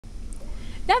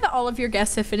Now that all of your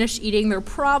guests have finished eating, they're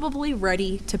probably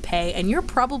ready to pay, and you're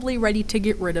probably ready to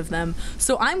get rid of them.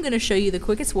 So I'm going to show you the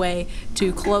quickest way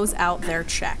to close out their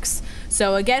checks.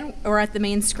 So again, we're at the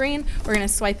main screen. We're going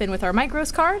to swipe in with our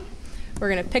Micros card. We're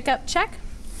going to pick up check.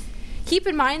 Keep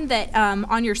in mind that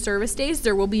on your service days,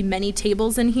 there will be many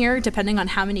tables in here depending on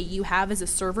how many you have as a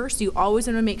server. So you always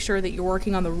want to make sure that you're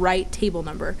working on the right table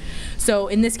number. So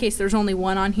in this case, there's only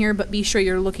one on here, but be sure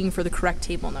you're looking for the correct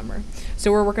table number.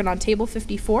 So we're working on table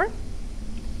 54.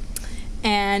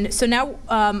 And so now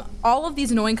all of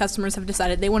these annoying customers have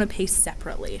decided they want to pay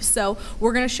separately. So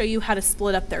we're going to show you how to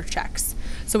split up their checks.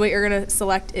 So what you're going to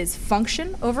select is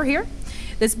function over here.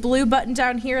 This blue button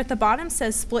down here at the bottom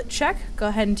says split check. Go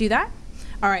ahead and do that.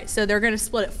 All right, so they're going to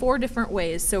split it 4 different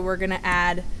ways. So we're going to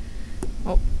add,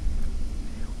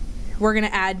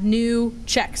 new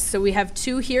checks. So we have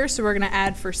 2 here, so we're going to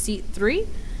add for seat 3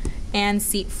 and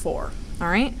seat 4. All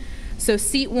right, so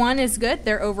seat 1 is good.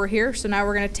 They're over here. So now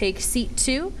we're going to take seat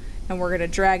 2 and we're going to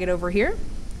drag it over here.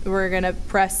 We're going to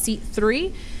press seat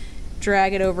 3,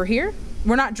 drag it over here.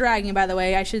 We're not dragging, by the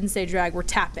way. I shouldn't say drag. We're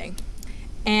tapping.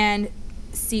 And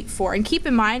seat 4. And keep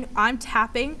in mind, I'm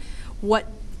tapping what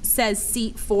says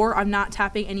seat 4. I'm not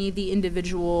tapping any of the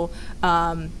individual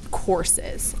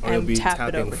courses. Or you'll be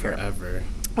tapping forever.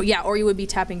 Oh, yeah, or you would be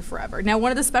tapping forever. Now,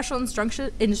 one of the special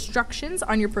instructions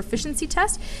on your proficiency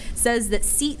test says that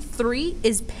seat 3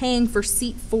 is paying for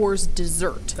seat 4's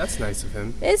dessert. That's nice of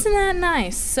him. Isn't that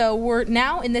nice? So we're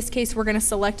now, in this case, we're going to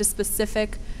select a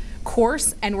specific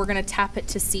course and we're going to tap it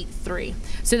to seat 3.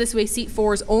 So this way seat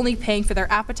 4 is only paying for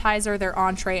their appetizer, their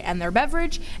entree, and their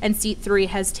beverage, and seat 3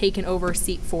 has taken over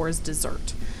seat 4's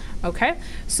dessert. Okay,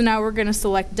 so now we're going to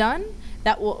select done.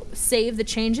 That will save the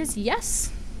changes,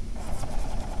 yes.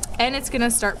 And it's going to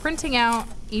start printing out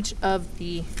each of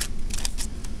the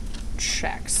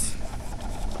checks.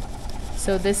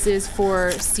 So this is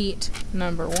for seat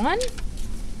number 1.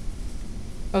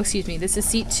 Oh, excuse me, this is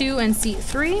seat 2 and seat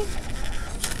 3.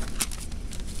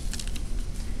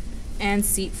 And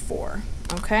seat 4,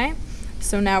 okay?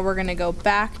 So now we're gonna go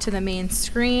back to the main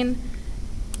screen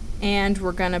and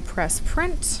we're gonna press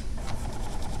print.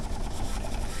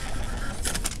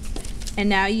 And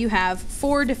now you have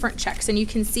 4 different checks, and you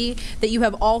can see that you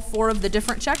have all 4 of the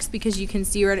different checks because you can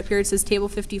see right up here it says table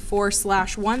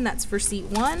 54/1, that's for seat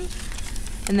 1.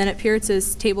 And then up here it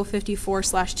says table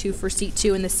 54/2 for seat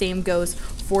 2, and the same goes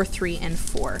for 3 and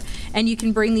 4. And you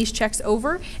can bring these checks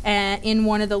over in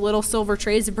one of the little silver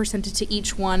trays and present it to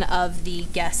each one of the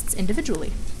guests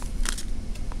individually.